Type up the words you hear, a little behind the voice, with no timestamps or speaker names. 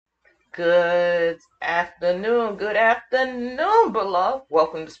Good afternoon, beloved.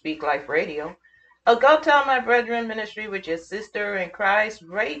 Welcome to Speak Life Radio. Go tell my brethren ministry with your sister in Christ,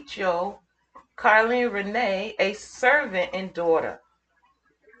 Rachel, Carlene Renee, a servant and daughter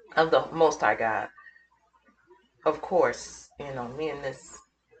of the Most High God. Of course, me and this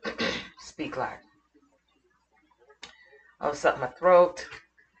Speak Life. Oh, something my throat,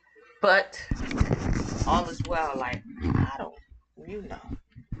 but all is well. Like, I don't, you know.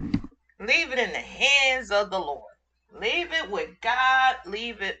 Leave it in the hands of the Lord. Leave it with God.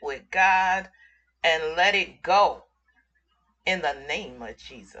 Leave it with God. And let it go in the name of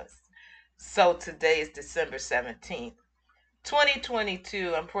Jesus. So today is December 17th,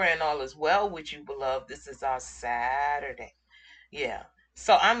 2022. I'm praying all is well with you, beloved. This is our Saturday. Yeah.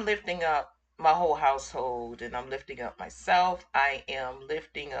 So I'm lifting up my whole household and I'm lifting up myself. I am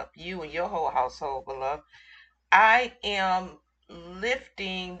lifting up you and your whole household, beloved. I am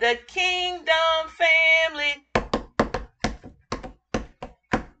lifting the kingdom family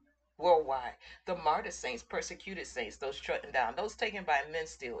worldwide. The martyr saints, persecuted saints, those trodden down, those taken by men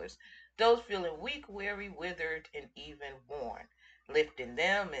stealers, those feeling weak, weary, withered, and even worn. Lifting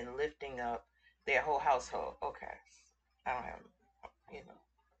them and lifting up their whole household. Okay. I don't have, you know,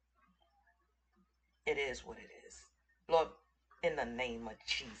 it is what it is. Lord, in the name of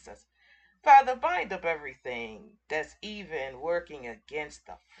Jesus. Father, bind up everything that's even working against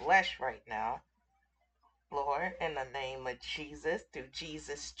the flesh right now. Lord, in the name of Jesus, through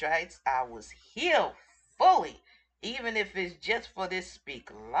Jesus' stripes, I was healed fully, even if it's just for this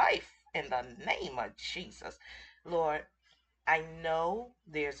speak life, in the name of Jesus. Lord, I know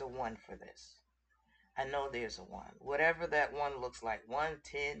there's a one for this. I know there's a one. Whatever that one looks like, 1,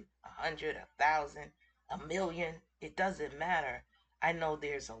 10, 100, 1,000, a million, it doesn't matter. I know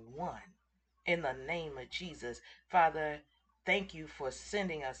there's a one. In the name of Jesus, Father, thank you for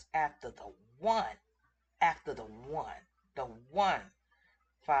sending us after the one, the one,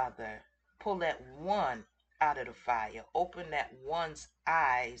 Father. Pull that one out of the fire. Open that one's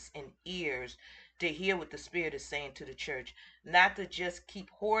eyes and ears to hear what the Spirit is saying to the church. Not to just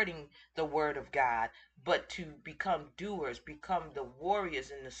keep hoarding the word of God, but to become doers, become the warriors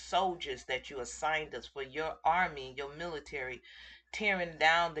and the soldiers that you assigned us for your army, your military, tearing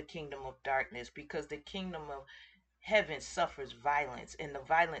down the kingdom of darkness, because the kingdom of heaven suffers violence, and the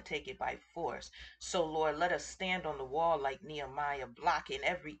violent take it by force. So, Lord, let us stand on the wall like Nehemiah, blocking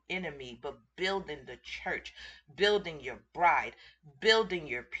every enemy, but building the church, building your bride, building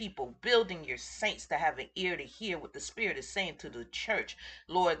your people, building your saints to have an ear to hear what the Spirit is saying to the church.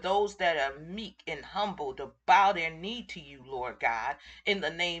 Lord, those that are meek and humble to bow their knee to you, Lord God, in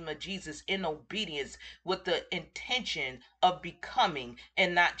the name of Jesus, in obedience, with the intention of becoming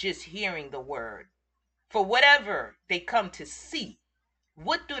and not just hearing the word. For whatever they come to see,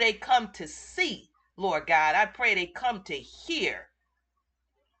 what do they come to see, Lord God? I pray they come to hear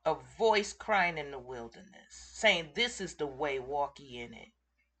a voice crying in the wilderness, saying, "This is the way, walk ye in it."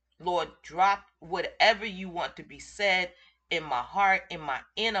 Lord, drop whatever you want to be said in my heart, in my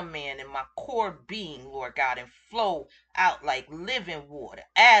inner man, in my core being, Lord God, and flow out like living water,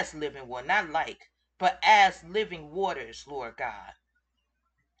 as living water, not like, but as living waters, Lord God.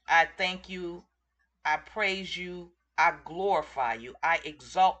 I thank you. I praise you. I glorify you. I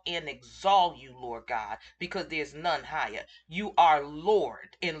exalt and exalt you, Lord God, because there's none higher. You are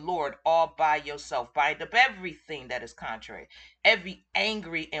Lord and Lord all by yourself. Bind up everything that is contrary, every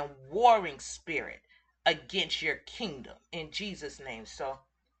angry and warring spirit against your kingdom in Jesus' name. So,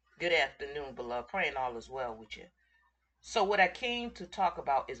 good afternoon, beloved. Praying all is well with you. So, what I came to talk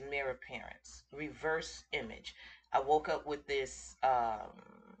about is mirror parents, reverse image. I woke up with this.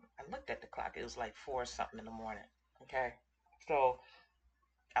 I looked at the clock. It was like 4 something in the morning. Okay. So,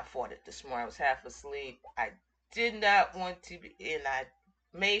 I fought it this morning. I was half asleep. I did not want to be, and I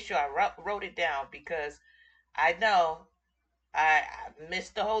made sure I wrote it down because I know I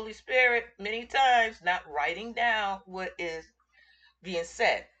missed the Holy Spirit many times, not writing down what is being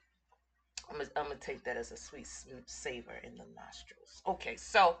said. I'm gonna take that as a sweet savor in the nostrils. Okay,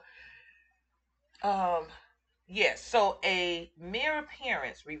 so um, yeah, so a mirror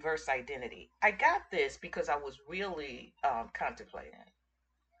parents reverse identity. I got this because I was really contemplating.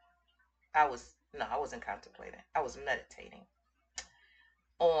 I wasn't contemplating. I was meditating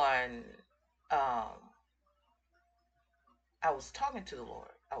on. Um, I was talking to the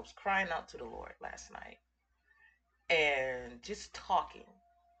Lord. I was crying out to the Lord last night, and just talking,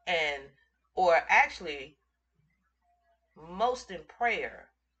 and or actually most in prayer,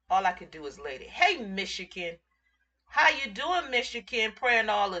 all I could do is lady, hey Michigan, how you doing, Michigan? Praying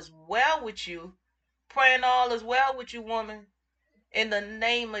all is well with you. Praying all is well with you, woman. In the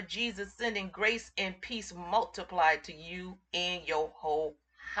name of Jesus, sending grace and peace multiplied to you and your whole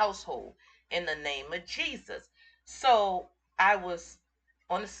household. In the name of Jesus. So I was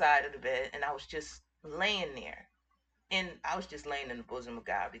on the side of the bed and I was just laying there. And I was just laying in the bosom of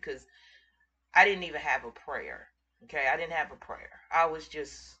God because I didn't even have a prayer. Okay, I didn't have a prayer. I was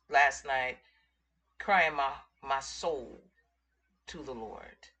just last night crying my soul to the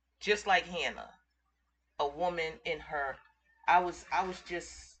Lord. Just like Hannah, a woman in her, I was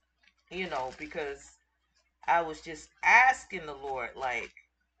just, because I was just asking the Lord, like,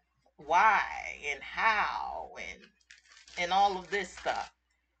 why and how and all of this stuff.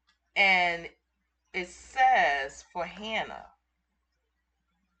 And it says for Hannah,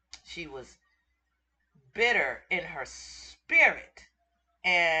 she was bitter in her spirit.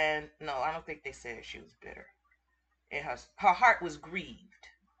 And no, I don't think they said she was bitter. And her heart was grieved.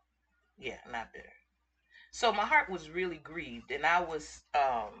 Yeah, not bitter. So my heart was really grieved, and I was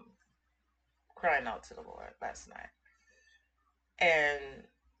crying out to the Lord last night. And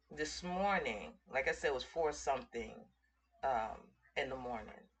this morning, like I said, it was 4 something in the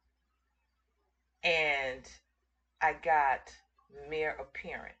morning, and I got mere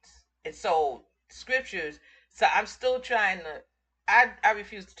appearance. And so scriptures. So I'm still trying to. I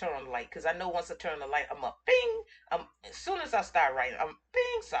refuse to turn on the light because I know once I turn on the light, I'm up, bing. As soon as I start writing, I'm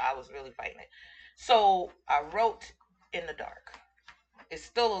bing. So I was really fighting it. So I wrote in the dark. It's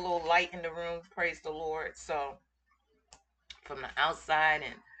still a little light in the room. Praise the Lord. So from the outside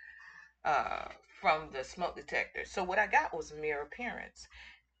and from the smoke detector. So what I got was mere appearance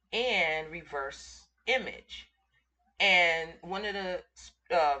and reverse image. And one of the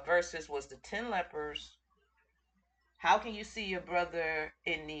verses was the 10 lepers. How can you see your brother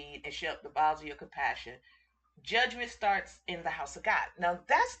in need and shut up the bowels of your compassion? Judgment starts in the house of God. Now,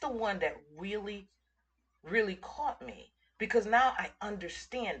 that's the one that really, really caught me because now I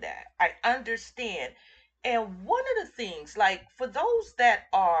understand that. I understand. And one of the things, like for those that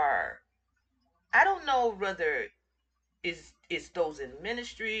are, I don't know whether is those in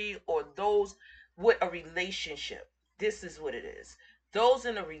ministry or those with a relationship. This is what it is. Those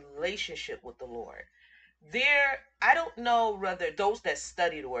in a relationship with the Lord. I don't know whether those that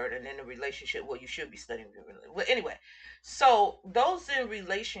study the word and in a relationship, well, you should be studying the word. Well, anyway, so those in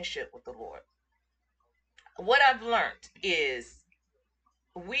relationship with the Lord, what I've learned is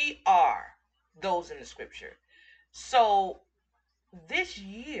we are those in the scripture. So this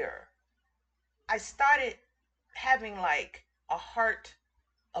year, I started having like a heart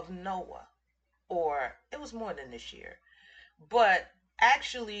of Noah, or it was more than this year, but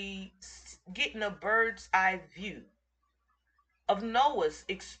actually getting a bird's eye view of Noah's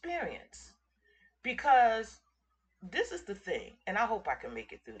experience. Because this is the thing, and I hope I can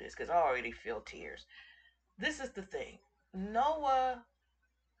make it through this because I already feel tears. This is the thing. Noah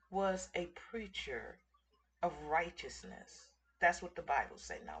was a preacher of righteousness. That's what the Bible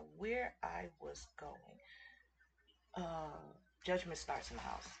say. Now, where I was going, uh, judgment starts in the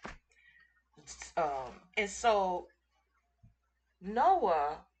house. And so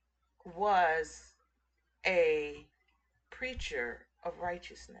Noah was a preacher of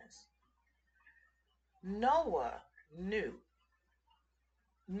righteousness. Noah knew.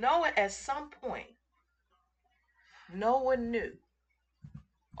 Noah, at some point, Noah knew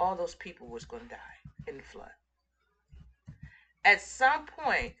all those people was going to die in the flood. At some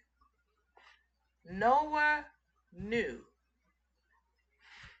point, Noah knew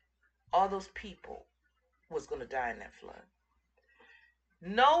all those people was going to die in that flood.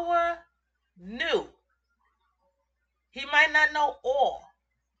 Noah knew. He might not know all,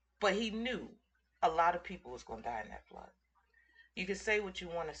 but he knew a lot of people was going to die in that flood. You can say what you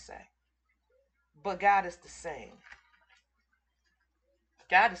want to say, but God is the same.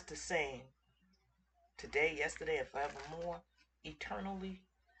 God is the same today, yesterday, and forevermore, eternally.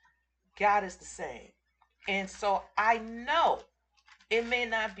 God is the same. And so I know it may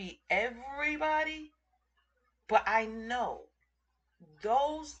not be everybody, but I know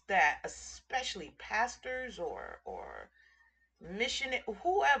those that, especially pastors or missionary,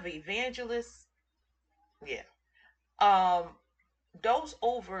 whoever, evangelists, yeah, those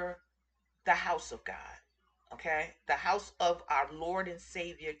over the house of God, okay, the house of our Lord and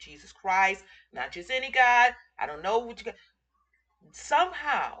Savior Jesus Christ, not just any God. I don't know what you got.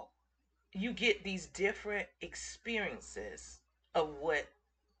 Somehow you get these different experiences of what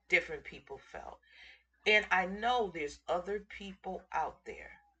different people felt. And I know there's other people out there.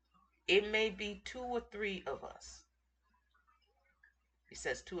 It may be 2 or 3 of us. He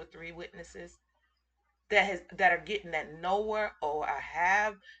says 2 or 3 witnesses that are getting that nowhere, or I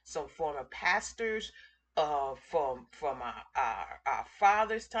have some form of pastors from our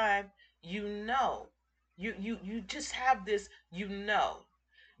father's time, you know, you just have this, you know.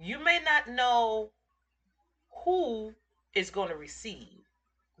 You may not know who is going to receive,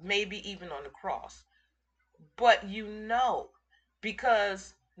 maybe even on the cross, but you know,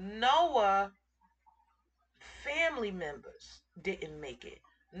 because Noah family members didn't make it.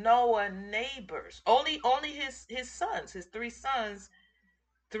 Noah neighbors, only his sons, his three sons,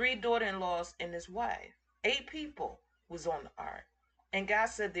 three daughter-in-laws, and his wife. 8 people was on the ark. And God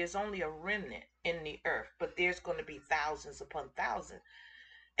said there's only a remnant in the earth, but there's going to be thousands upon thousands.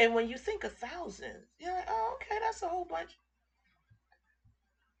 And when you think of thousands, you're like, oh, okay, that's a whole bunch.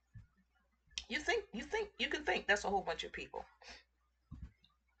 You can think that's a whole bunch of people.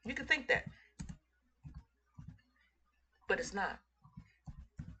 You can think that, but it's not.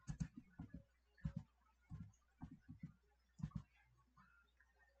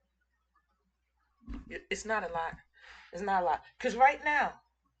 It's not a lot. It's not a lot. Because right now,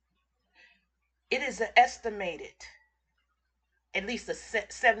 it is an estimated at least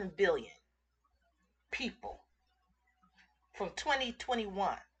 7 billion people from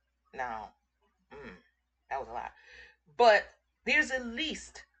 2021. Now, that was a lot. But there's at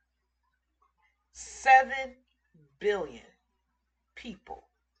least 7 billion people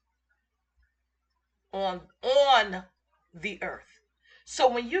on the earth. So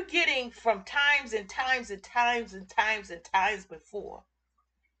when you're getting from times and times and times and times and times before,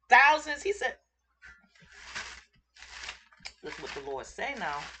 thousands, he said, this is what the Lord say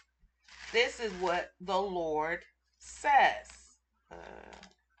now. This is what the Lord says. Uh,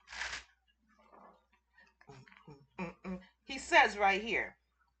 He says right here.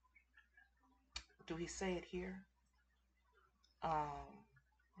 Do he say it here? Um,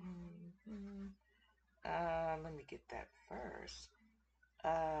 Let me get that first.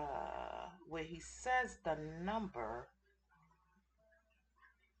 Where he says the number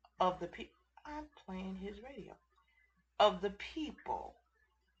of the people. I'm playing his radio. Of the people.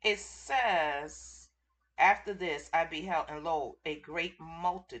 It says, after this I beheld, and lo, a great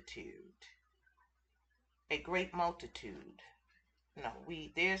multitude. A great multitude. No,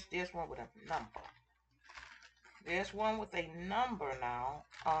 there's one with a number. There's one with a number now.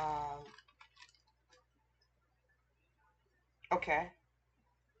 Okay.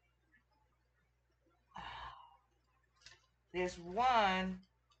 There's one.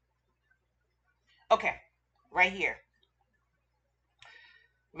 Okay, right here.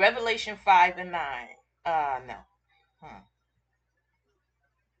 Revelation 5 and 9. No. Hmm.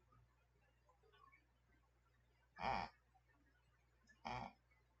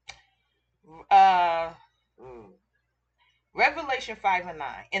 Mm. Mm. Revelation 5 and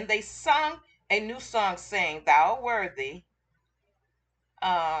 9. And they sung a new song, saying, Thou art worthy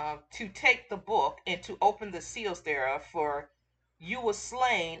to take the book and to open the seals thereof, for you were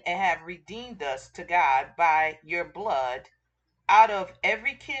slain and have redeemed us to God by your blood out of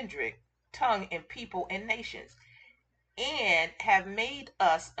every kindred, tongue, and people and nations, and have made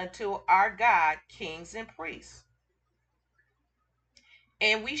us unto our God kings and priests,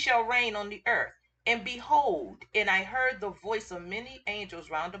 and we shall reign on the earth. And behold, and I heard the voice of many angels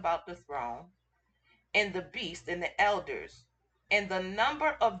round about the throne, and the beast, and the elders, and the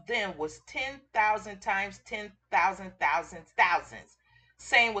number of them was 10,000 times 10,000 thousands,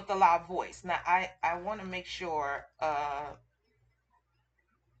 saying with a loud voice. Now, I want to make sure.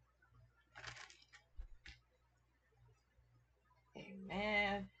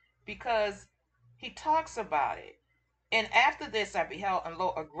 Amen. Because he talks about it. And after this I beheld, and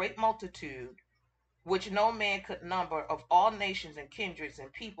lo, a great multitude, which no man could number, of all nations and kindreds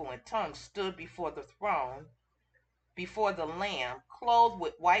and people and tongues, stood before the throne, before the Lamb, clothed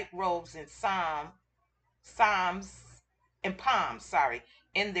with white robes and psalms and palms,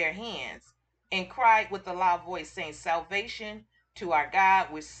 in their hands, and cried with a loud voice, saying, Salvation to our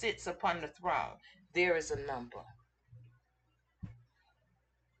God which sits upon the throne. There is a number.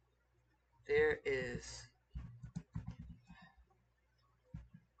 There is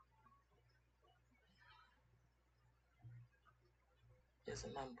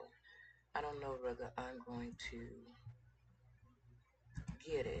a number. I don't know whether I'm going to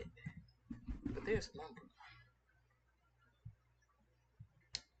get it, but there's a number.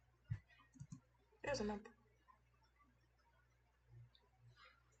 There's a number.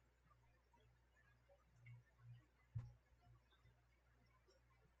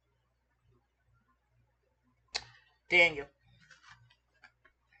 Daniel.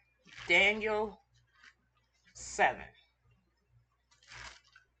 Daniel 7.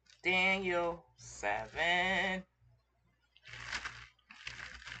 Daniel 7.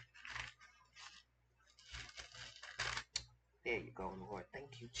 There you go, Lord.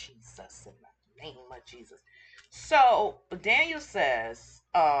 Thank you, Jesus, in the name of Jesus. So Daniel says,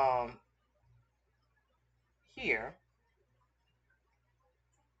 here,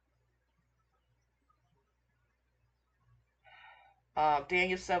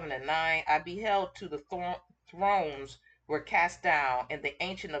 Daniel 7 and 9, I beheld to the thrones were cast down, and the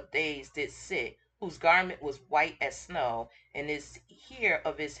Ancient of Days did sit, whose garment was white as snow, and his hair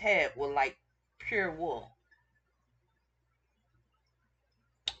of his head were like pure wool.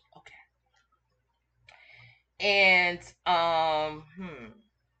 Okay. And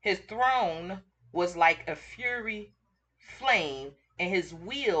his throne was like a fury flame, and his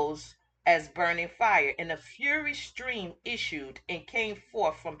wheels as burning fire, and a fury stream issued and came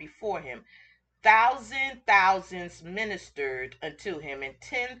forth from before him. Thousands ministered unto him, and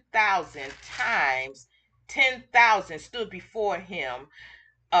 10,000 times 10,000 stood before him.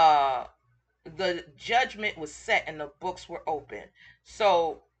 The judgment was set and the books were open.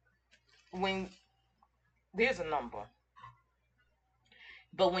 So when there's a number,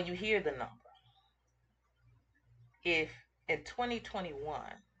 but when you hear the number, if in 2021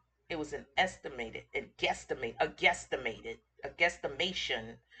 it was an estimated, a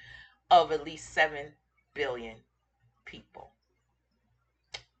guesstimation of at least 7 billion people.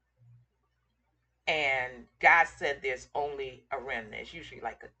 And God said there's only a remnant. It's usually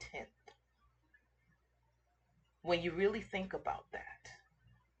like a tenth. When you really think about that,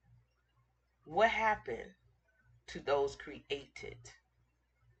 what happened to those created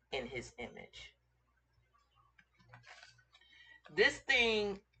in his image? This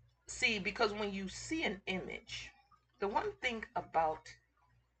thing, see, because when you see an image, the one thing about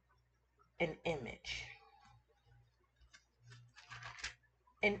an image,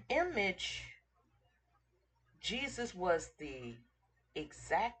 Jesus was the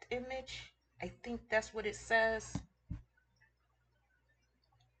exact image. I think that's what it says.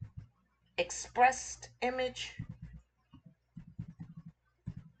 Expressed image.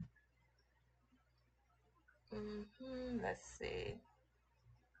 Let's see.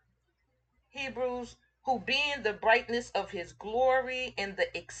 Hebrews, who being the brightness of his glory and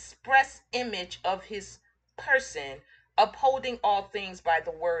the express image of his person, upholding all things by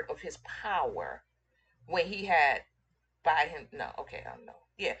the word of his power, when he had by him, no, okay, I don't know.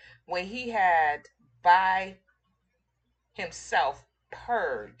 Yeah, when he had by himself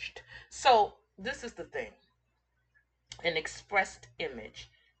purged. So this is the thing. An expressed image,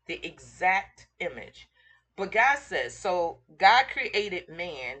 the exact image. But God says, so God created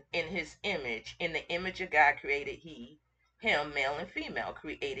man in his image. In the image of God created he, him, male and female,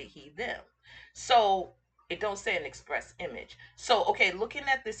 created he them. So it don't say an express image. So, okay, looking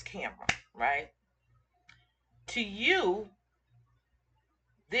at this camera, right? To you,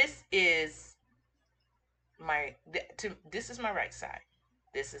 this is this is my right side.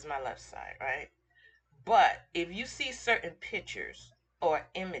 This is my left side, right? But if you see certain pictures or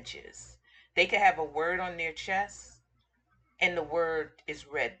images, they could have a word on their chest and the word is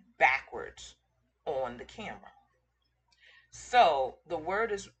read backwards on the camera. So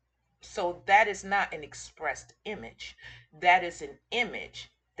that is not an expressed image. That is an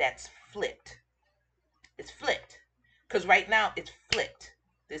image that's flipped. It's flipped. Because right now it's flipped.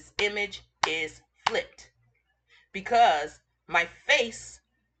 This image is flipped. Because my face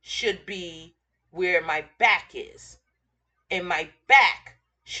should be where my back is. And my back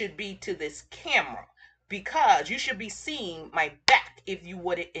should be to this camera, because you should be seeing my back if you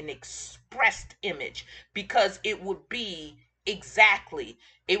would an expressed image, because it would be exactly,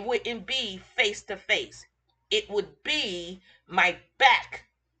 it wouldn't be face to face. It would be my back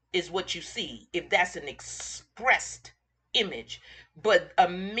is what you see if that's an expressed image. But a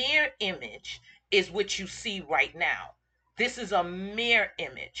mirror image is what you see right now. This is a mirror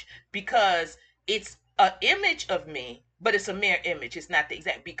image because it's an image of me, but it's a mirror image. It's not the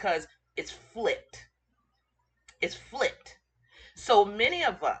exact, because it's flipped. It's flipped. So many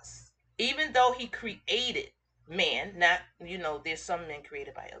of us, even though he created man, not, there's some men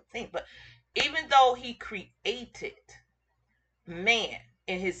created by other things, but even though he created man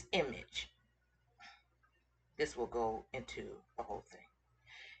in his image, this will go into the whole thing.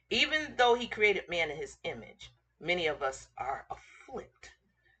 Even though he created man in his image, many of us are a flipped,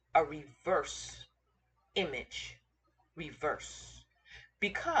 a reverse image. Reverse.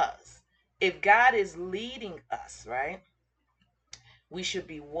 Because if God is leading us, right, we should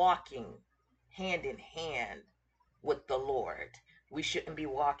be walking hand in hand with the Lord. We shouldn't be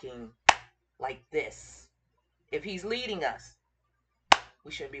walking like this. If he's leading us,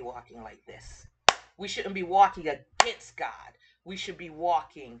 we shouldn't be walking like this. We shouldn't be walking against God. We should be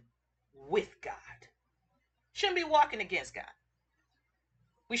walking with God. Shouldn't be walking against God.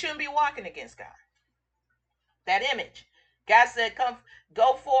 We shouldn't be walking against God. That image. God said, come,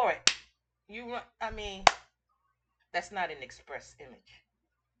 go for it. I mean, that's not an express image.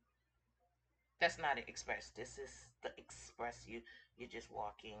 That's not an express. This is the express. You're just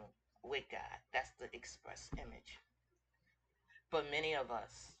walking with God. That's the express image. But many of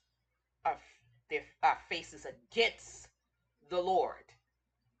us are our faces against the Lord.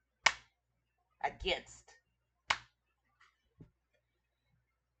 Against.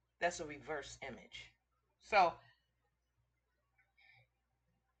 That's a reverse image. So,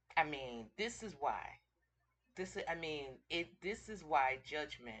 I mean, this is why. This is why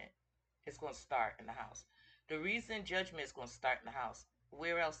judgment is going to start in the house. The reason judgment is going to start in the house,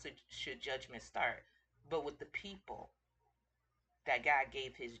 where else should judgment start? But with the people that God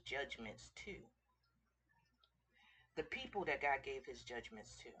gave his judgments to. The people that God gave his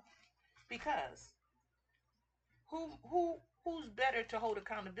judgments to. Because who's better to hold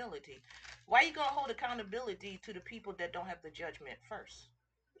accountability? Why are you going to hold accountability to the people that don't have the judgment first?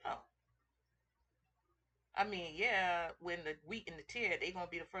 No. I mean, yeah, when the wheat and the tear, they're going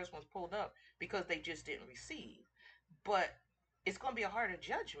to be the first ones pulled up because they just didn't receive. But it's going to be a harder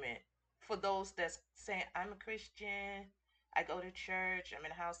judgment for those that's saying, I'm a Christian, I go to church, I'm in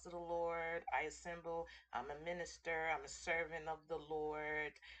the house of the Lord, I assemble, I'm a minister, I'm a servant of the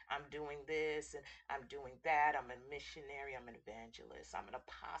Lord, I'm doing this and I'm doing that, I'm a missionary, I'm an evangelist, I'm an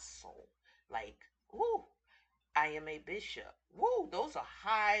apostle. Like, whoo, I am a bishop. Woo, those are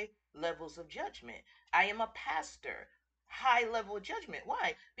high levels of judgment. I am a pastor. High level of judgment.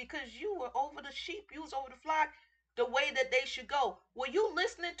 Why? Because you were over the sheep, you was over the flock the way that they should go. Were you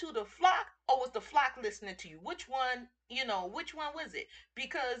listening to the flock or was the flock listening to you? Which one, which one was it?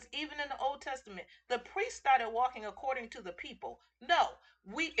 Because even in the Old Testament, the priest started walking according to the people. No,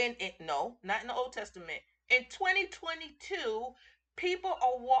 no, not in the Old Testament. In 2022, people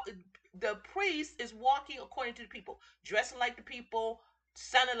are the priest is walking according to the people, dressing like the people,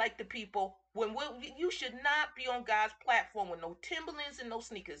 sounding like the people. You should not be on God's platform with no Timberlands and no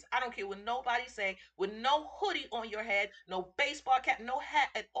sneakers. I don't care what nobody say, with no hoodie on your head, no baseball cap, no hat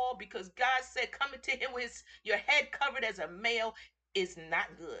at all, because God said coming to him with your head covered as a male is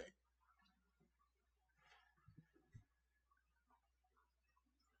not good.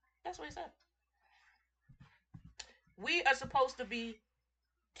 That's what he said. We are supposed to be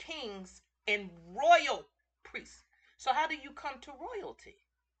kings and royal priests. So how do you come to royalty?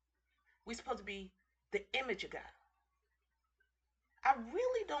 We're supposed to be the image of God. I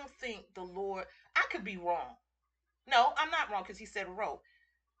really don't think the Lord, I could be wrong. No, I'm not wrong because he said robe.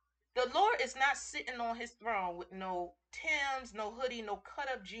 The Lord is not sitting on his throne with no Timbs, no hoodie, no cut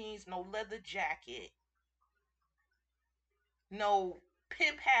up jeans, no leather jacket, no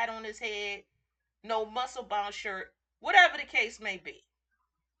pimp hat on his head, no muscle bound shirt, whatever the case may be.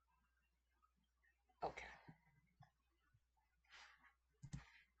 Okay.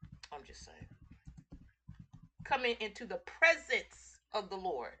 I'm just saying. Coming into the presence of the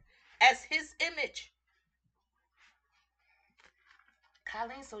Lord as his image.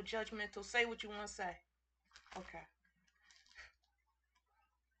 Colleen's so judgmental. Say what you want to say. Okay.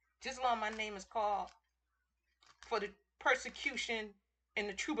 Just long my name is called for the persecution and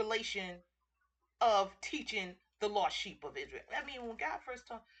the tribulation of teaching the lost sheep of Israel. I mean, when God first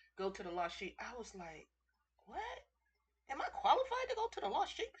told go to the lost sheep, I was like, what? Am I qualified to go to the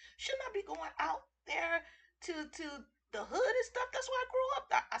lost sheep? Shouldn't I be going out there to the hood and stuff? That's where I grew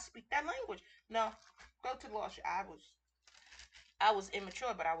up. I speak that language. No, go to the lost sheep. I was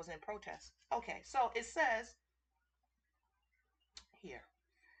immature, but I was in protest. Okay, so it says here.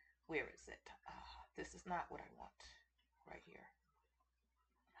 Where is it? This is not what I want. Right here.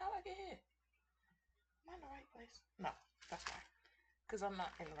 How do I get here? Am I in the right place? No, that's why. Because I'm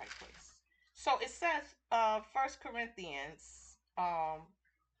not in the right place. So it says, 1 Corinthians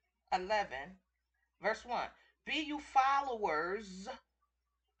 11, verse 1. Be you followers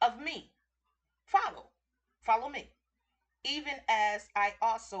of me. Follow me. Even as I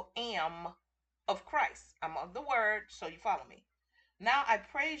also am of Christ. I'm of the word, so you follow me. Now I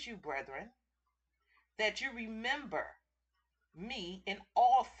praise you, brethren, that you remember me in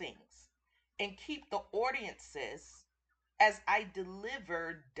all things and keep the ordinances as I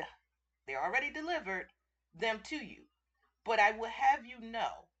delivered, they're already delivered them to you. But I will have you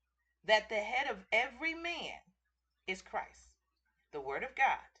know that the head of every man is Christ. The word of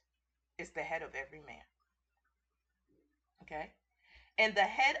God is the head of every man. Okay? And the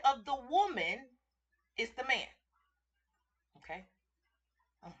head of the woman is the man. Okay?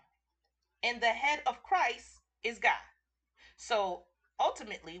 And the head of Christ is God. So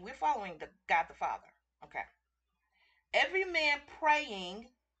ultimately, we're following God the Father. Okay? Every man praying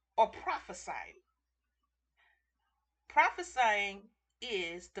or prophesying. Prophesying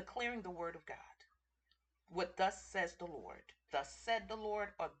is declaring the word of God. What thus says the Lord, thus said the Lord,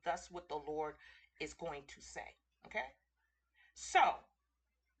 or thus what the Lord is going to say. Okay? So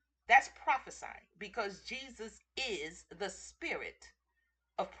that's prophesying because Jesus is the spirit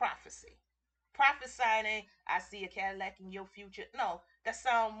of prophecy. Prophesying, I see a Cadillac in your future. No, that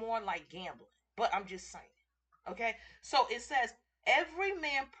sounds more like gambling, but I'm just saying. Okay? So it says, every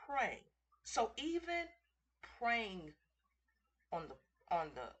man praying. So even praying on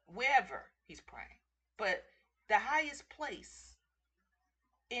the wherever he's praying. But the highest place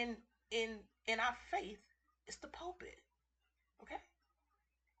in in in our faith is the pulpit. Okay?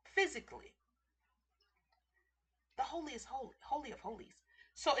 Physically. The holy is holy, holy of holies.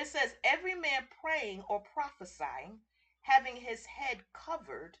 So it says every man praying or prophesying, having his head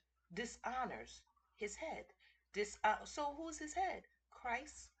covered, dishonors his head. So who is his head?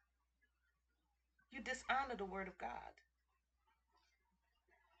 Christ. You dishonor the word of God.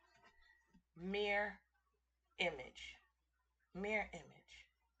 Mere image. Mere image.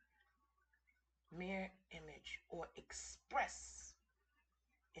 Mere image or express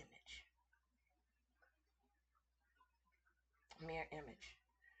image. Mere image.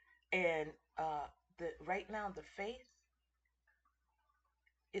 And the right now the faith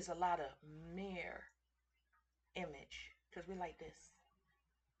is a lot of mere image because we like this.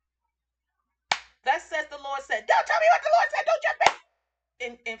 Thus says the Lord said, don't tell me what the Lord said, don't jump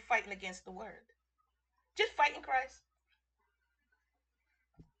in fighting against the word. Just fighting Christ.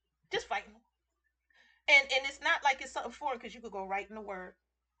 Just fighting. And it's not like it's something foreign because you could go right in the word.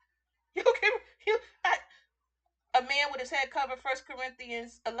 You can a man with his head covered, 1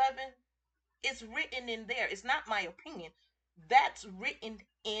 Corinthians 11, it's written in there. It's not my opinion. That's written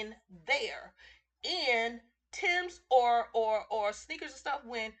in there. In Tim's or sneakers and stuff,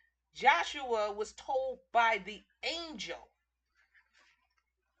 when Joshua was told by the angel,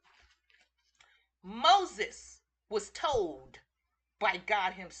 Moses was told by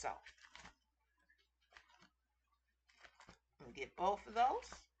God himself. Let me get both of those.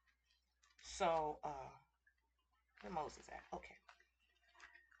 So, where Moses at? Okay.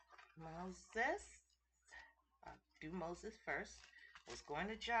 Moses. I'll do Moses first. I was going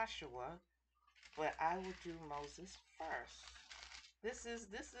to Joshua, but I will do Moses first. This is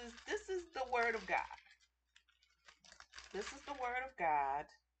the word of God. This is the word of God.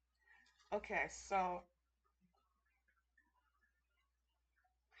 Okay, so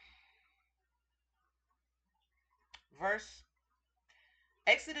verse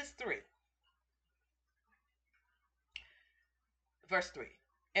Exodus 3. Verse 3.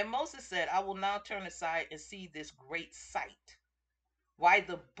 And Moses said, I will now turn aside and see this great sight, why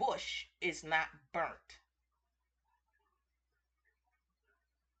the bush is not burnt.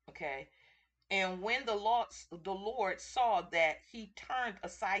 Okay. And when the Lord saw that he turned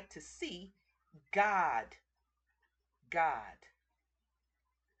aside to see, God,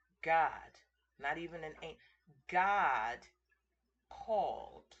 not even an angel, God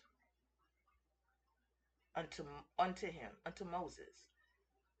called unto Moses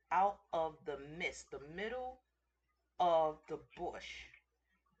out of the midst, the middle of the bush,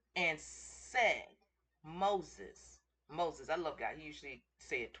 and said, Moses, I love God. He usually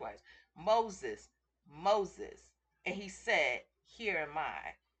say it twice. Moses, and he said, here am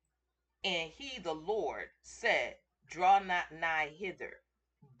I. And he, the Lord, said, draw not nigh hither,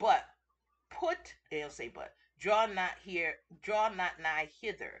 but it'll say but, draw not nigh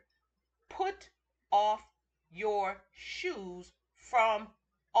hither, put off your shoes from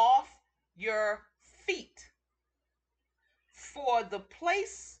off your feet, for the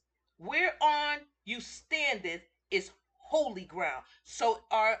place whereon you standeth is holy ground. So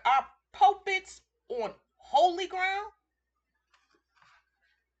are our pulpits on holy ground?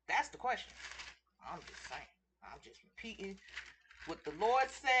 That's the question. I'm just saying. I'm just repeating what the Lord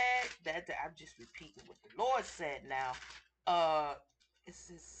said. I'm just repeating what the Lord said now. This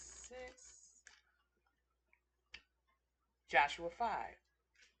is 6. Joshua 5.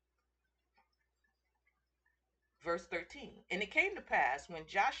 Verse 13. And it came to pass when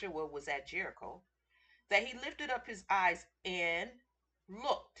Joshua was at Jericho that he lifted up his eyes and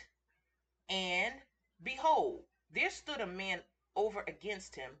looked, and behold, there stood a man over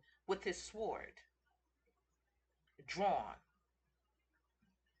against him with his sword drawn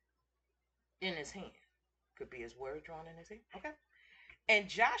in his hand. Could be his word drawn in his hand. Okay. And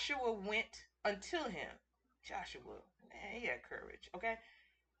Joshua went unto him. Joshua, man, he had courage. Okay.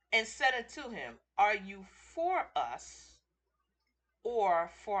 And said unto him, are you for us or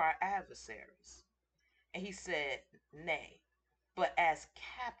for our adversaries? And he said, nay. but as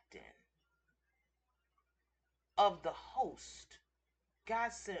captain of the host,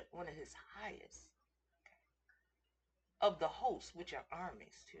 God sent one of his highest of the host, which are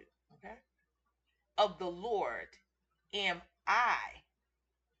armies too. Okay. Of the Lord am I.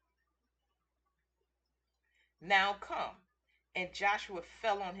 Now come. And Joshua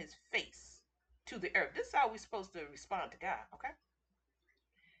fell on his face to the earth. This is how we're supposed to respond to God, okay?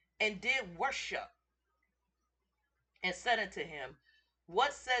 And did worship and said unto him,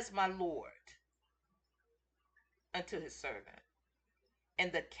 what says my Lord unto his servant?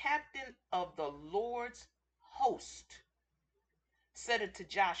 And the captain of the Lord's host said unto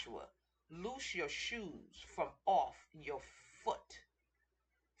Joshua, loose your shoes from off your foot,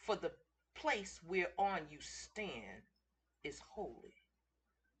 for the place whereon you stand is holy.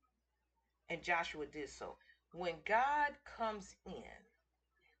 And Joshua did so. When God comes in,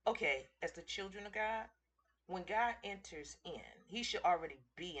 okay, as the children of God, when God enters in, he should already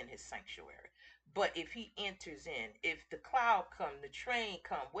be in his sanctuary. But if he enters in, if the cloud come, the train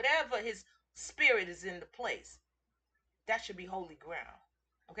come, whatever his spirit is in the place, that should be holy ground.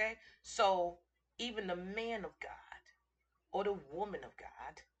 Okay? So even the man of God or the woman of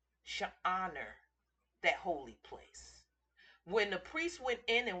God should honor that holy place. When the priests went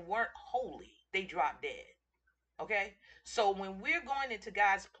in and weren't holy, they dropped dead. Okay? So when we're going into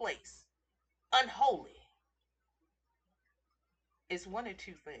God's place, unholy, it's one or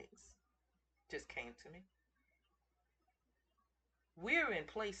two things just came to me. We're in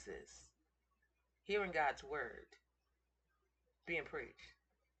places hearing God's word being preached.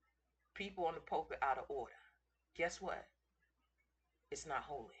 People on the pulpit out of order. Guess what? It's not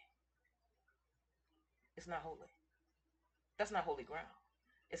holy. It's not holy. That's not holy ground.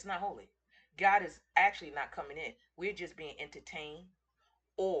 It's not holy. God is actually not coming in. We're just being entertained,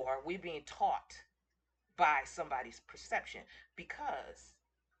 or we're being taught by somebody's perception. Because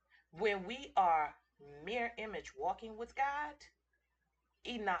when we are mere image walking with God,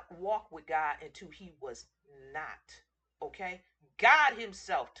 Enoch walked with God until he was not. Okay? God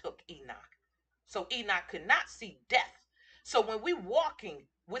himself took Enoch. So Enoch could not see death. So when we're walking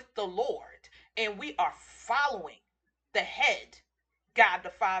with the Lord and we are following the head, God the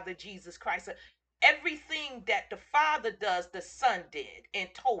Father, Jesus Christ, everything that the Father does, the Son did and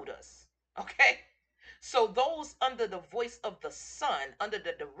told us. Okay? So those under the voice of the Son, under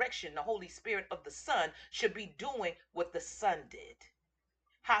the direction, the Holy Spirit of the Son, should be doing what the Son did.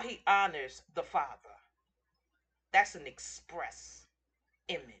 How he honors the Father. That's an express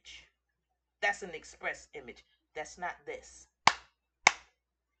image. That's an express image. That's not this.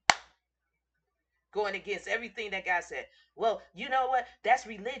 Going against everything that God said. Well, you know what? That's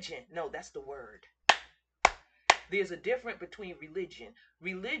religion. No, that's the word. There's a difference between religion.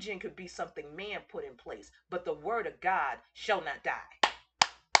 Religion could be something man put in place, but the word of God shall not die.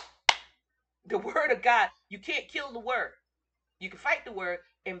 The word of God, you can't kill the word. You can fight the word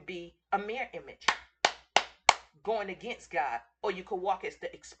and be a mere image, going against God, or you could walk as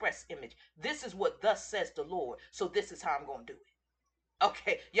the express image. This is what thus says the Lord, so this is how I'm going to do it.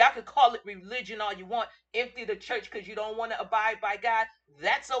 Okay, y'all can call it religion all you want, empty the church because you don't want to abide by God.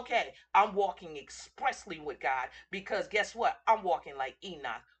 That's okay. I'm walking expressly with God because guess what? I'm walking like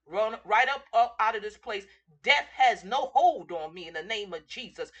Enoch. Run right up out of this place. Death has no hold on me in the name of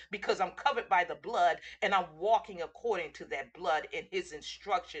Jesus because I'm covered by the blood and I'm walking according to that blood and his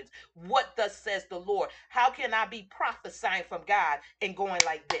instructions. What thus says the Lord? How can I be prophesying from God and going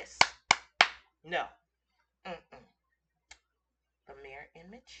like this? No. Mm-mm. The mirror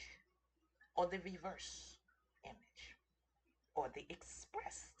image or the reverse image or the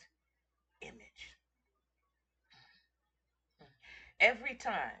expressed image. Every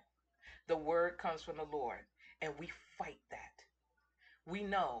time the word comes from the Lord and we fight that, we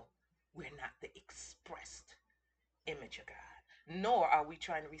know we're not the expressed image of God, nor are we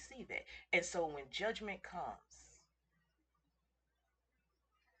trying to receive it. And so when judgment comes,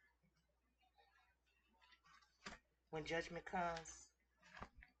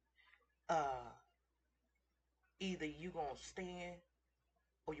 uh, either you gonna stand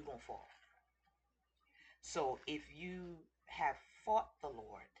or you gonna fall. So if you have fought the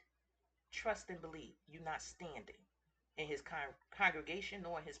Lord, trust and believe you're not standing in his congregation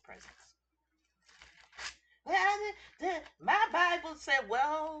nor in his presence. Well, my Bible said,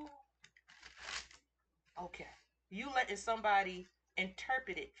 well, okay. You letting somebody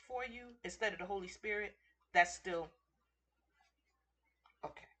interpret it for you instead of the Holy Spirit, that's still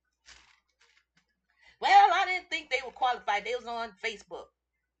okay. Well, I didn't think they were qualified. They was on Facebook.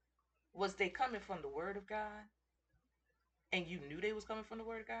 Was they coming from the Word of God? And you knew they was coming from the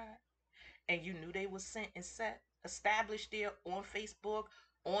Word of God? And you knew they was sent and set? established there on Facebook,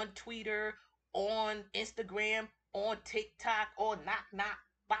 on Twitter, on Instagram, on TikTok, or knock knock,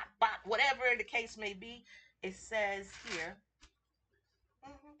 bot, whatever the case may be. It says here,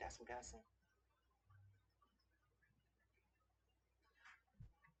 that's what God said.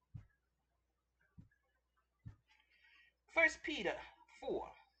 First Peter 4.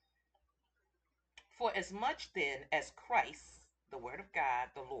 For as much then as Christ, the Word of God,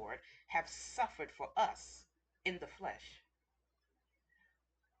 the Lord, have suffered for us in the flesh,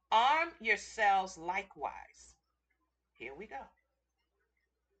 arm yourselves likewise. Here we go.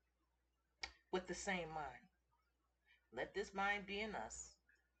 With the same mind. Let this mind be in us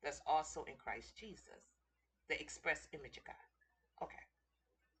that's also in Christ Jesus, the express image of God. Okay.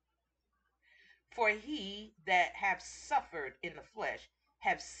 For he that have suffered in the flesh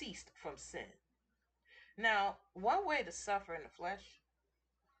have ceased from sin. Now, one way to suffer in the flesh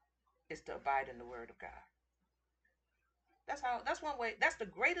is to abide in the word of God. That's one way. That's the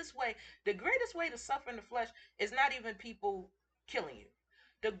greatest way. The greatest way to suffer in the flesh is not even people killing you.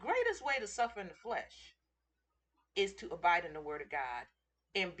 The greatest way to suffer in the flesh is to abide in the word of God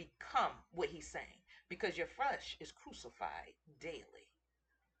and become what he's saying. Because your flesh is crucified daily.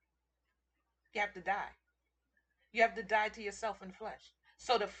 You have to die. You have to die to yourself in the flesh.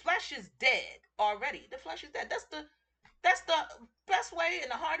 So the flesh is dead already. The flesh is dead. That's the best way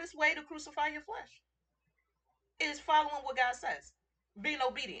and the hardest way to crucify your flesh. Is following what God says. Being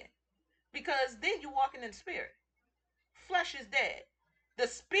obedient. Because then you're walking in the spirit. Flesh is dead. The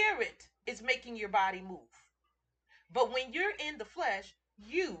spirit is making your body move. But when you're in the flesh,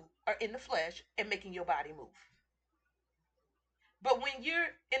 you are in the flesh and making your body move. But when you're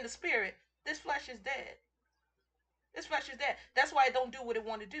in the spirit, this flesh is dead. This flesh is dead. That's why it don't do what it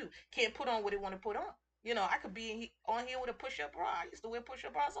want to do. Can't put on what it want to put on. You know, I could be on here with a push-up bra. I used to wear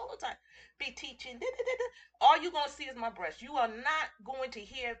push-up bras all the time. Be teaching. All you're going to see is my breast. You are not going to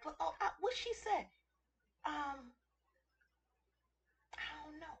hear, what she said. I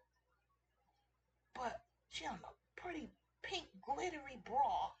don't know. But she on a pretty pink glittery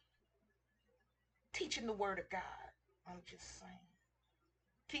bra teaching the word of God. I'm just saying.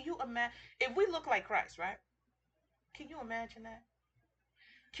 Can you imagine? If we look like Christ, right? Can you imagine that?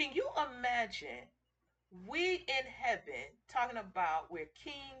 Can you imagine we in heaven talking about we're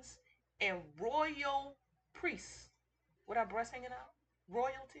kings and royal priests with our breasts hanging out?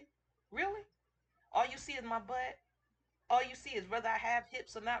 Royalty? Really? All you see is my butt? All you see is whether I have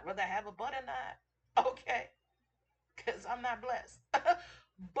hips or not, whether I have a butt or not? Okay. Because I'm not blessed.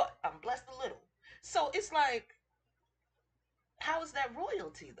 But I'm blessed a little. So it's like, how is that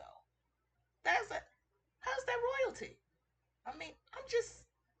royalty though? How's that royalty? I mean, I'm just,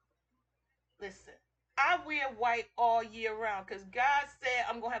 listen, I wear white all year round because God said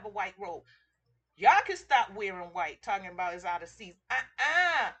I'm going to have a white robe. Y'all can stop wearing white, talking about it's out of season.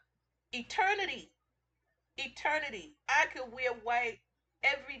 Eternity. Eternity. I could wear white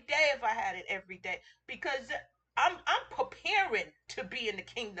every day if I had it every day because I'm preparing to be in the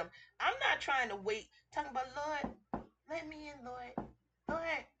kingdom. I'm not trying to wait, talking about, Lord, let me in, Lord.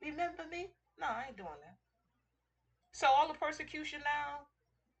 Lord, remember me? No, I ain't doing that. So all the persecution now,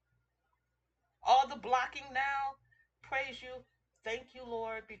 all the blocking now, praise you. Thank you,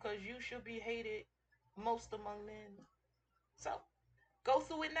 Lord, because you should be hated most among men. So go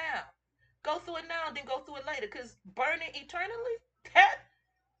through it now. Go through it now, then go through it later. Because burning eternally, that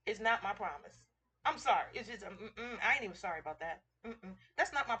is not my promise. I'm sorry. It's just, I ain't even sorry about that.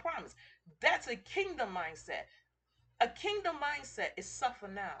 That's not my promise. That's a kingdom mindset. A kingdom mindset is suffer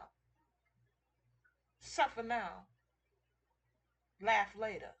now. Suffer now. Laugh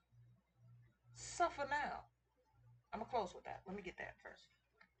later. Suffer now. I'm going to close with that. Let me get that first.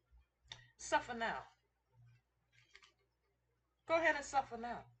 Suffer now. Go ahead and suffer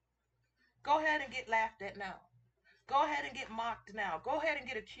now. Go ahead and get laughed at now. Go ahead and get mocked now. Go ahead and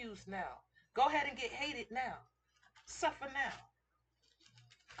get accused now. Go ahead and get hated now. Suffer now.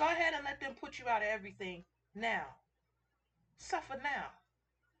 Go ahead and let them put you out of everything now. Suffer now.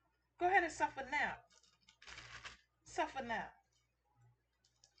 Go ahead and suffer now. Suffer now.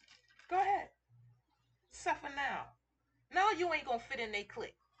 Go ahead. Suffer now. No, you ain't going to fit in their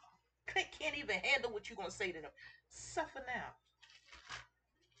clique. Clique can't even handle what you're going to say to them. Suffer now.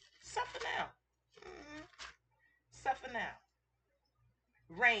 Suffer now. Suffer now.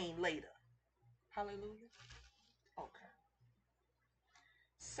 Reign later. Hallelujah. Okay.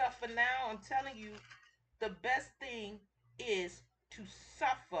 Suffer now. I'm telling you, the best thing is to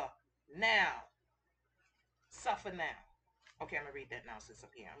suffer now. Suffer now. Okay, I'm going to read that now since I'm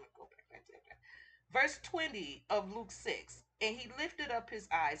here. I'm going to go back to that. Verse 20 of Luke 6. And he lifted up his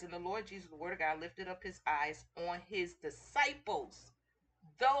eyes, and the Lord Jesus, the word of God, lifted up his eyes on his disciples,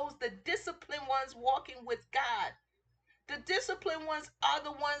 those, the disciplined ones walking with God. The disciplined ones are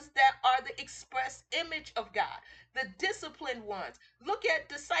the ones that are the express image of God. The disciplined ones. Look at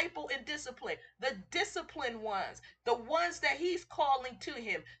disciple and discipline. The disciplined ones. The ones that he's calling to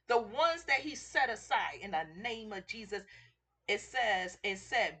him. The ones that he set aside in the name of Jesus. It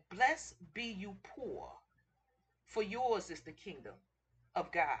said, blessed be you poor, for yours is the kingdom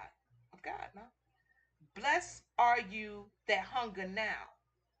of God. Of God, no? Blessed are you that hunger now,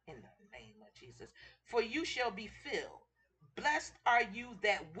 in the name of Jesus, for you shall be filled. Blessed are you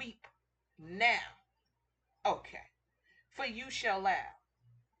that weep now. Okay. For you shall laugh.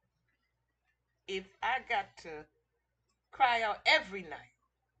 If I got to cry out every night,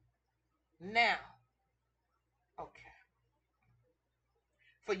 now, okay.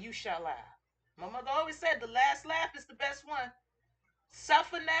 For you shall laugh. My mother always said the last laugh is the best one.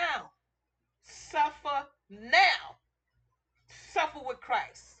 Suffer now. Suffer now. Suffer with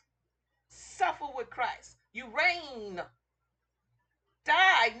Christ. Suffer with Christ. You reign.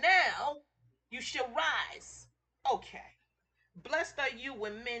 Die now. You shall rise. Okay. Blessed are you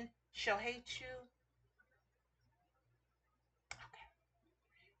when men shall hate you.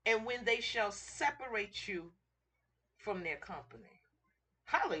 And when they shall separate you from their company.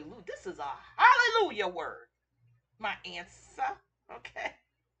 Hallelujah. This is a hallelujah word. My answer. Okay.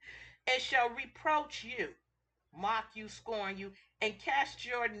 And shall reproach you, mock you, scorn you, and cast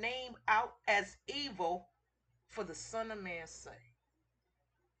your name out as evil for the Son of Man's sake.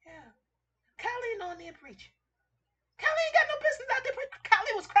 Yeah. Kylie ain't on there preaching. Kylie ain't got no business out there preaching.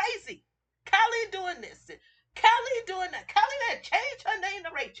 Kylie was crazy. Kylie doing this. And Kylie doing that. Kylie had changed her name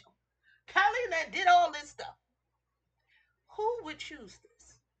to Rachel. Kylie that did all this stuff. Who would choose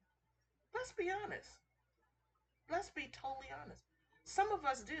this? Let's be honest. Let's be totally honest. Some of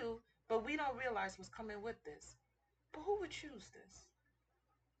us do, but we don't realize what's coming with this. But who would choose this?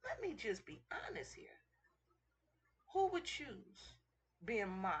 Let me just be honest here. Who would choose being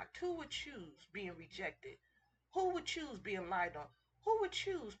mocked? Who would choose being rejected? Who would choose being lied on? Who would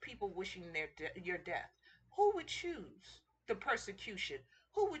choose people wishing your death? Who would choose the persecution?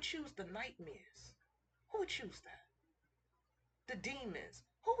 Who would choose the nightmares? Who would choose that? The demons.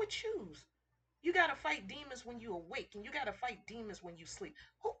 Who would choose? You got to fight demons when you awake, and you got to fight demons when you sleep.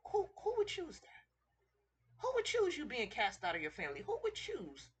 Who would choose that? Who would choose you being cast out of your family? Who would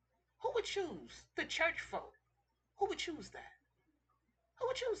choose? Who would choose? The church folk. Who would choose that? Who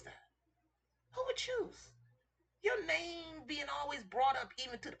would choose that? Who would choose? Your name being always brought up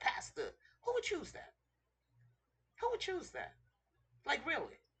even to the pastor. Who would choose that? Who would choose that? Like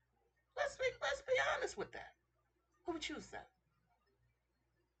really? Let's be honest with that. Who would choose that?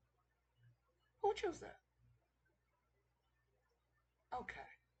 Who would choose that? Okay.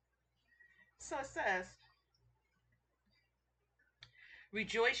 So it says,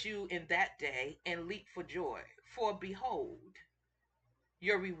 rejoice you in that day and leap for joy, for behold,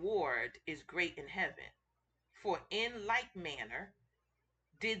 your reward is great in heaven. For in like manner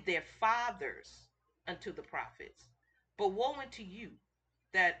did their fathers unto the prophets. But woe unto you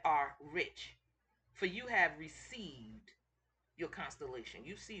that are rich, for you have received your constellation.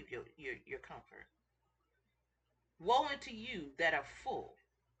 You see your comfort. Woe unto you that are full,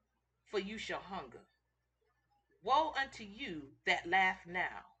 for you shall hunger. Woe unto you that laugh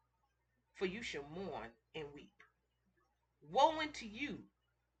now, for you shall mourn and weep. Woe unto you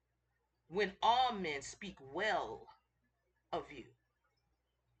when all men speak well of you,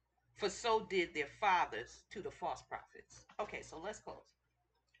 for so did their fathers to the false prophets. Okay, so let's close.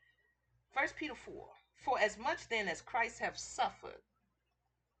 1 Peter 4. For as much then as Christ hath suffered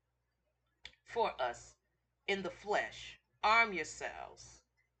for us in the flesh, arm yourselves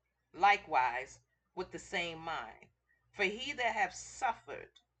likewise with the same mind. For he that hath suffered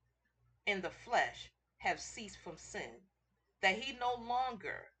in the flesh have ceased from sin, that he no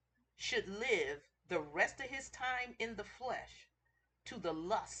longer should live the rest of his time in the flesh to the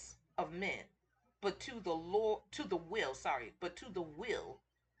lusts of men, but to the will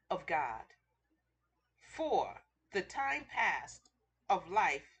of God. For the time past of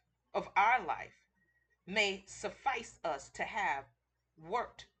our life may suffice us to have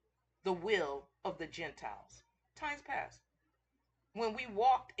worked the will of the Gentiles. Times past, when we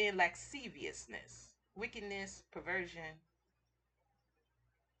walked in lasciviousness, wickedness, perversion,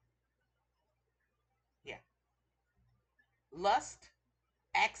 lust,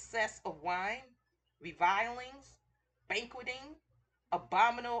 excess of wine, revilings, banqueting,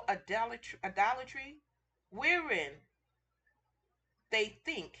 abominable idolatry, wherein they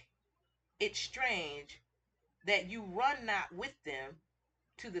think it strange that you run not with them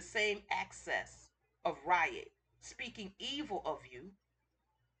to the same access of riot, speaking evil of you?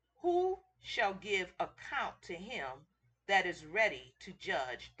 Who shall give account to him that is ready to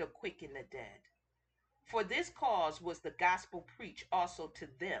judge the quick and the dead? For this cause was the gospel preached also to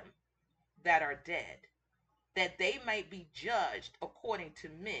them that are dead, that they might be judged according to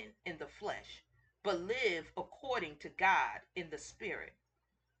men in the flesh, but live according to God in the spirit.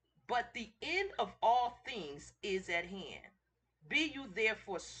 But the end of all things is at hand. Be you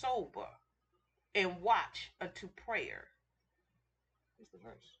therefore sober and watch unto prayer. Where's the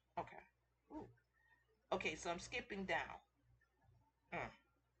verse? Okay. Ooh. Okay, so I'm skipping down. No.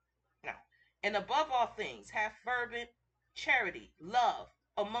 And above all things, have fervent charity, love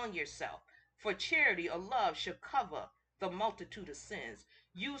among yourself. For charity or love shall cover the multitude of sins.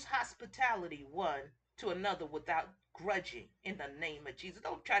 Use hospitality one to another without grudging in the name of Jesus.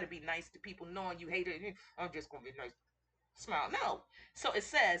 Don't try to be nice to people knowing you hate it. I'm just going to be nice. Smile. No. So it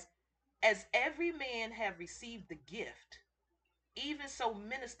says, as every man have received the gift, even so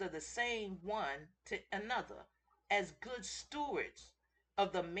minister the same one to another as good stewards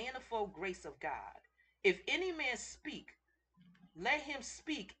of the manifold grace of God. If any man speak, let him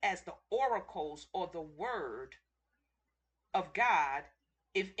speak as the oracles or the word of God.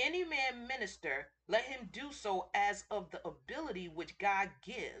 If any man minister, let him do so as of the ability which God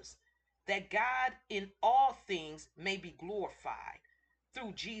gives, that God in all things may be glorified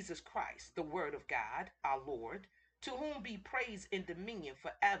through Jesus Christ, the word of God, our Lord, to whom be praise and dominion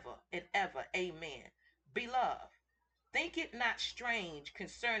forever and ever. Amen. Beloved, think it not strange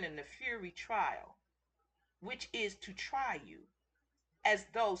concerning the fiery trial, which is to try you, as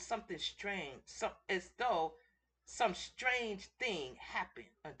though some strange thing happened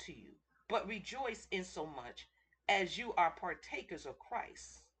unto you. But rejoice in so much as you are partakers of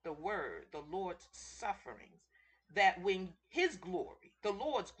Christ, the word, the Lord's sufferings, that when his glory, the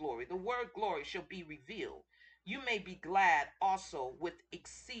Lord's glory, the word glory shall be revealed, you may be glad also with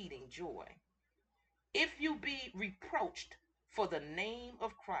exceeding joy. If you be reproached for the name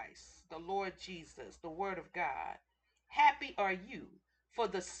of Christ, the Lord Jesus, the word of God, happy are you, for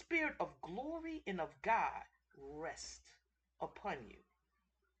the spirit of glory and of God rest upon you.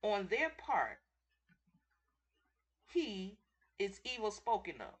 On their part, he is evil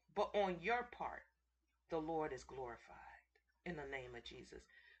spoken of, but on your part, the Lord is glorified in the name of Jesus.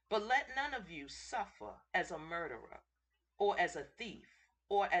 But let none of you suffer as a murderer, or as a thief,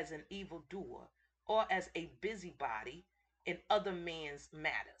 or as an evildoer, or as a busybody in other men's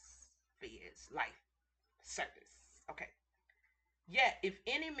matters, affairs, life, service. Okay. Yet if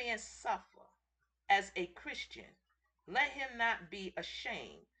any man suffer as a Christian, let him not be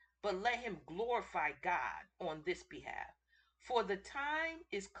ashamed, but let him glorify God on this behalf. For the time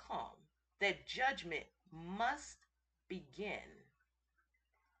is come that judgment must begin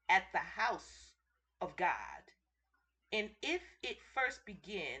at the house of God. And if it first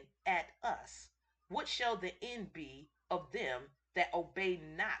begin at us, what shall the end be of them that obey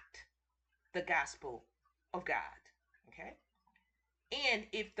not the gospel of God? Okay. And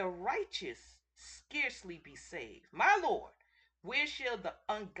if the righteous scarcely be saved, my Lord, where shall the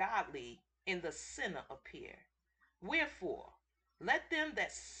ungodly and the sinner appear? Wherefore, let them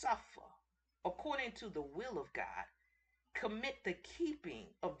that suffer according to the will of God commit the keeping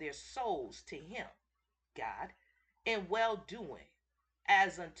of their souls to him, God, in well doing,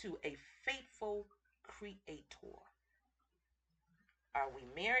 as unto a faithful creator. Are we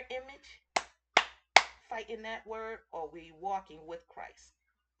mirror image, fighting that word, or are we walking with Christ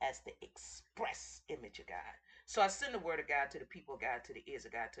as the express image of God? So I send the word of God to the people of God, to the ears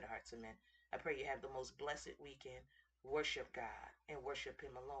of God, to the hearts of men. I pray you have the most blessed weekend. Worship God and worship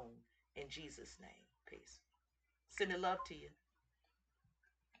him alone. In Jesus' name, peace. Sending love to you.